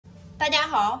大家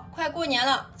好，快过年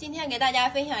了，今天给大家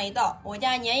分享一道我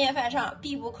家年夜饭上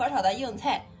必不可少的硬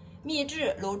菜——秘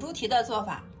制卤猪蹄的做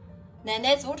法。奶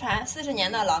奶祖传40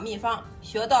年的老秘方，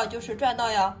学到就是赚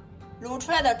到哟。卤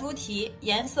出来的猪蹄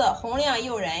颜色红亮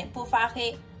诱人，不发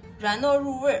黑，软糯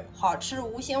入味，好吃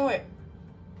无腥味。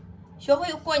学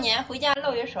会过年回家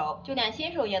露一手，就连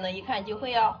新手也能一看就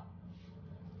会哦。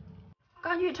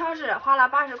刚去超市花了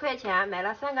80块钱买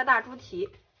了3个大猪蹄，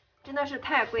真的是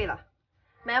太贵了。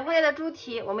买回来的猪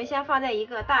蹄，我们先放在一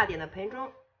个大点的盆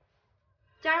中，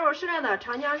加入适量的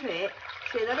长江水，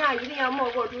水的量一定要没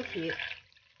过猪蹄，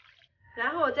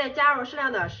然后再加入适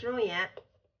量的食用盐，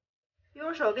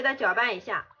用手给它搅拌一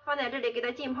下，放在这里给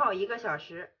它浸泡1个小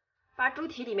时，把猪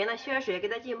蹄里面的血水给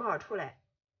它浸泡出来。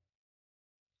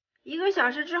1个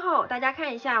小时之后，大家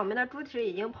看一下，我们的猪蹄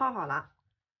已经泡好了，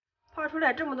泡出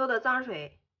来这么多的脏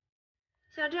水，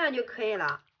像这样就可以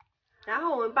了。然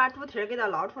后我们把猪蹄给它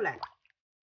捞出来，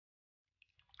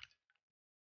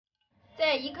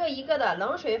再一个一个的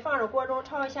冷水放入锅中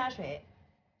焯一下水，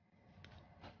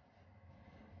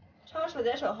焯水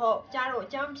的时候加入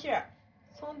姜片、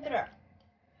葱粒儿，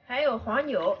还有黄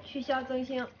酒去香增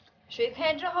腥。水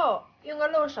开之后，用个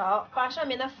漏勺把上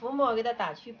面的浮沫给它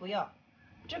打去不要，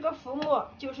这个浮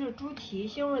沫就是猪蹄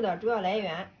腥味的主要来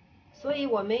源，所以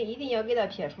我们一定要给它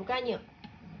撇除干净。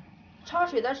焯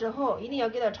水的时候一定要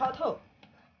给它焯透。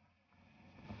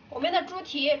我们的猪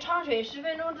蹄焯水10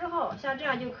分钟之后，像这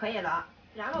样就可以了，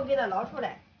然后给它捞出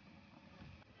来，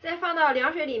再放到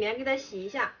凉水里面给它洗一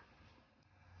下，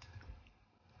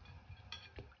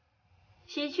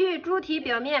洗去猪蹄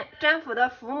表面粘附的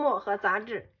浮沫和杂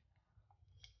质，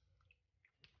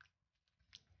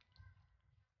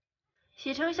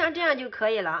洗成像这样就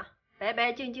可以了，白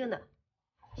白净净的。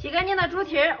洗干净的猪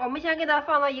蹄我们先给它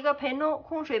放到一个盆中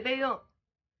控水备用。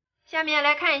下面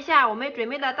来看一下我们准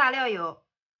备的大料有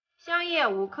香叶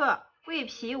5克、桂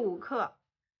皮5克、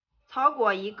草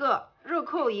果1个、肉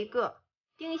蔻1个、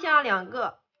丁香2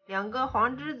个、2个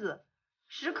黄栀子、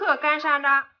10克干沙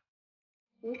拉、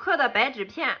5克的白芷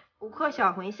片、5克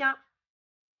小茴香、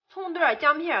葱段、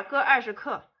姜片各20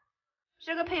克。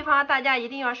这个配方大家一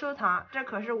定要收藏，这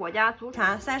可是我家祖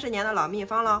传30年的老秘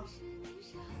方了。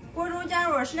锅中加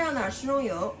入适量的食用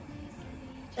油，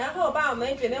然后把我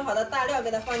们准备好的大料给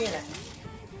它放进来，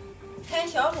开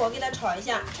小火给它炒一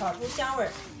下，炒出香味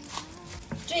儿。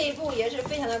这一步也是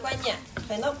非常的关键，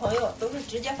很多朋友都是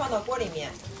直接放到锅里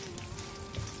面，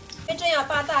这样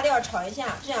把大料炒一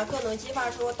下，这样更能激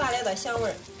发出大料的香味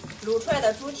儿，卤出来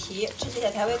的猪蹄吃起来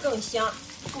才会更香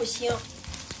不腥。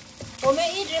我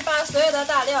们一直把所有的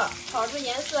大料炒至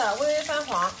颜色微微泛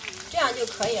黄，这样就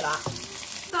可以了。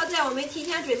倒在我们提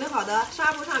前准备好的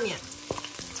纱布上面，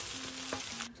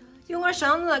用个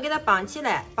绳子给它绑起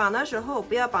来，绑的时候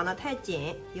不要绑得太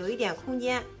紧，有一点空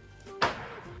间，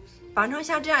绑成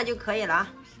像这样就可以了，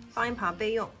放一旁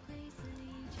备用。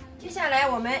接下来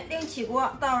我们另起锅，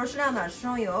倒入适量的食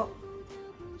用油，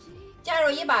加入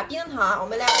1把冰糖，我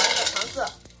们来熬这个糖色。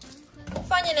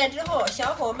放进来之后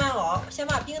小火慢熬，先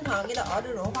把冰糖给它熬至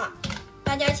融化。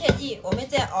大家切记，我们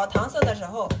在熬糖色的时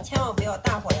候千万不要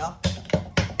大火哟，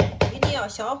一定要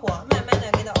小火慢慢的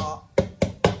给它熬。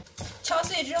敲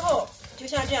碎之后就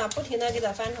像这样不停的给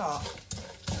它翻炒。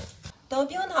等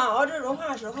冰糖熬至融化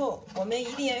的时候，我们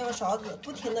一定要用勺子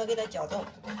不停的给它搅动。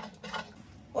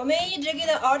我们一直给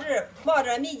它熬至冒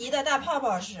着密集的大泡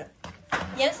泡时，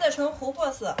颜色呈琥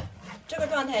珀色，这个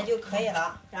状态就可以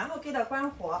了。然后给它关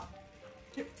火，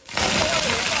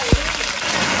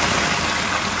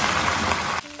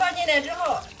放进来之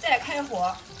后再开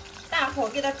火，大火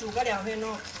给它煮个2分钟。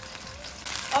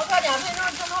熬个2分钟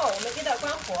之后，我们给它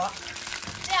关火，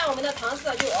这样我们的糖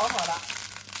色就熬好了。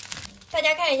大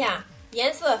家看一下，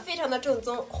颜色非常的正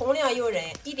宗，红亮诱人，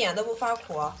一点都不发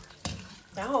苦。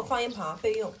然后放一旁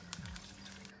备用。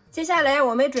接下来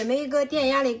我们准备一个电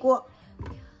压力锅，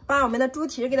把我们的猪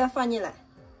蹄给它放进来，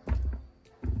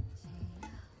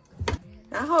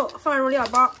然后放入料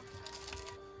包，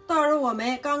倒入我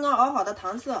们刚刚熬好的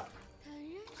糖色，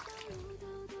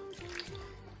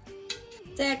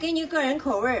再根据个人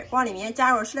口味往里面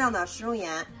加入适量的食用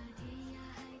盐，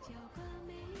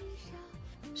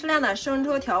适量的生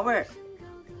抽调味，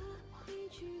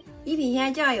一品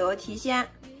鲜酱油提鲜，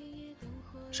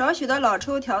少许的老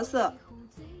抽调色。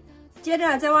接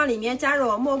着再往里面加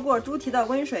入没过猪蹄的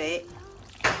温水。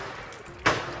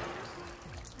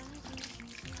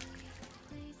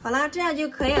好了，这样就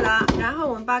可以了。然后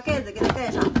我们把盖子给它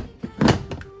盖上。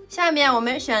下面我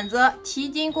们选择提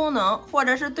筋功能或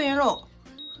者是炖肉，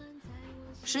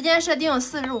时间设定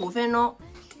45分钟。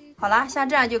好了，像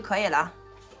这样就可以了。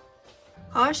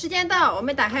好，时间到，我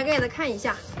们打开盖子看一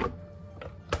下。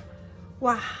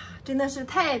哇，真的是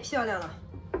太漂亮了，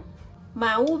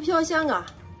满屋飘香啊！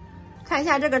看一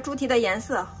下这个猪蹄的颜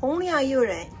色，红亮诱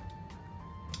人，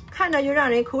看着就让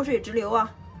人口水直流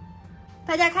啊！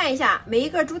大家看一下，每一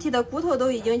个猪蹄的骨头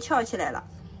都已经翘起来了，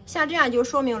像这样就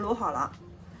说明卤好了。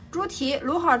猪蹄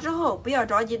卤好之后不要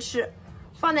着急吃，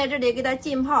放在这里给它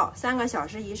浸泡3个小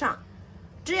时以上，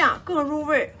这样更入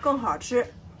味更好吃。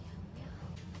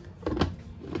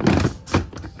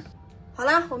好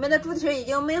了，我们的猪蹄已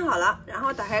经焖好了，然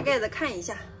后打开盖子看一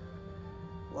下，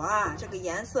哇，这个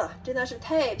颜色真的是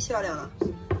太漂亮了。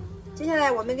接下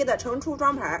来我们给它盛出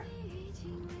装盘，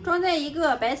装在一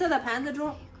个白色的盘子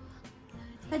中。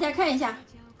大家看一下，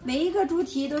每一个猪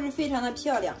蹄都是非常的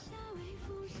漂亮。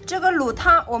这个卤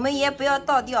汤我们也不要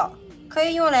倒掉，可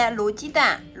以用来卤鸡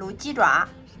蛋、卤鸡爪、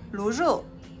卤肉、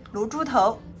卤猪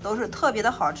头，都是特别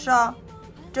的好吃哦。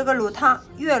这个卤汤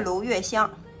越卤越香，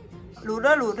卤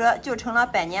着卤着就成了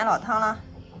100年老汤了。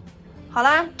好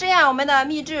啦，这样我们的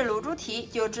秘制卤猪蹄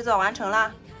就制作完成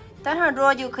了，端上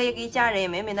桌就可以给家人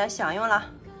美美的享用了。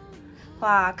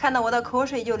哇，看到我的口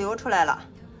水就流出来了，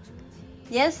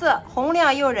颜色红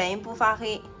亮诱人，不发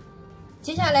黑。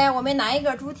接下来我们拿一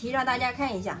个猪蹄让大家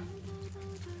看一下，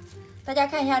大家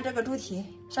看一下这个猪蹄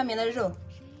上面的肉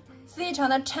非常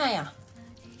的颤呀，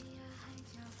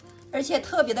而且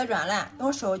特别的软烂，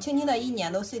用手轻轻的一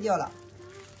捻都碎掉了。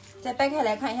再掰开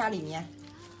来看一下里面，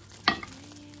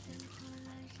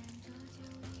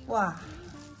哇，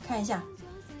看一下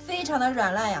非常的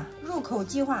软烂呀，入口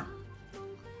即化，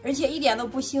而且一点都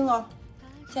不腥哦。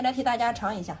先来替大家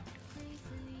尝一下，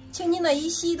轻轻的一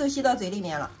吸都吸到嘴里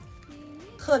面了，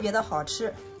特别的好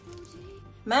吃，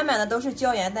满满的都是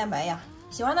胶原蛋白呀。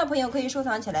喜欢的朋友可以收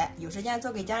藏起来，有时间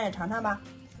做给家人尝尝吧。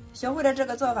学会了这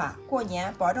个做法，过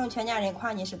年保证全家人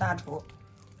夸你是大厨，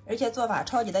而且做法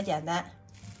超级的简单。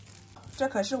这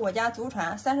可是我家祖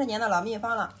传30年的老秘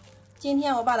方了，今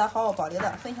天我把它好好保留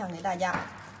的分享给大家。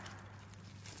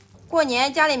过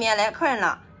年家里面来客人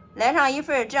了，来上一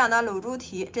份这样的卤猪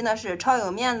蹄，真的是超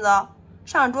有面子哦。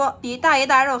上桌比大鱼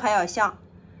大肉还要香，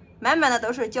满满的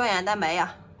都是胶原蛋白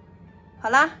呀。好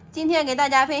啦，今天给大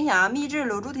家分享秘制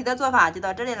卤猪蹄的做法就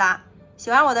到这里啦。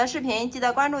喜欢我的视频，记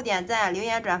得关注、点赞、留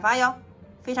言、转发哟。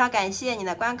非常感谢你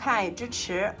的观看与支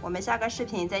持，我们下个视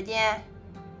频再见。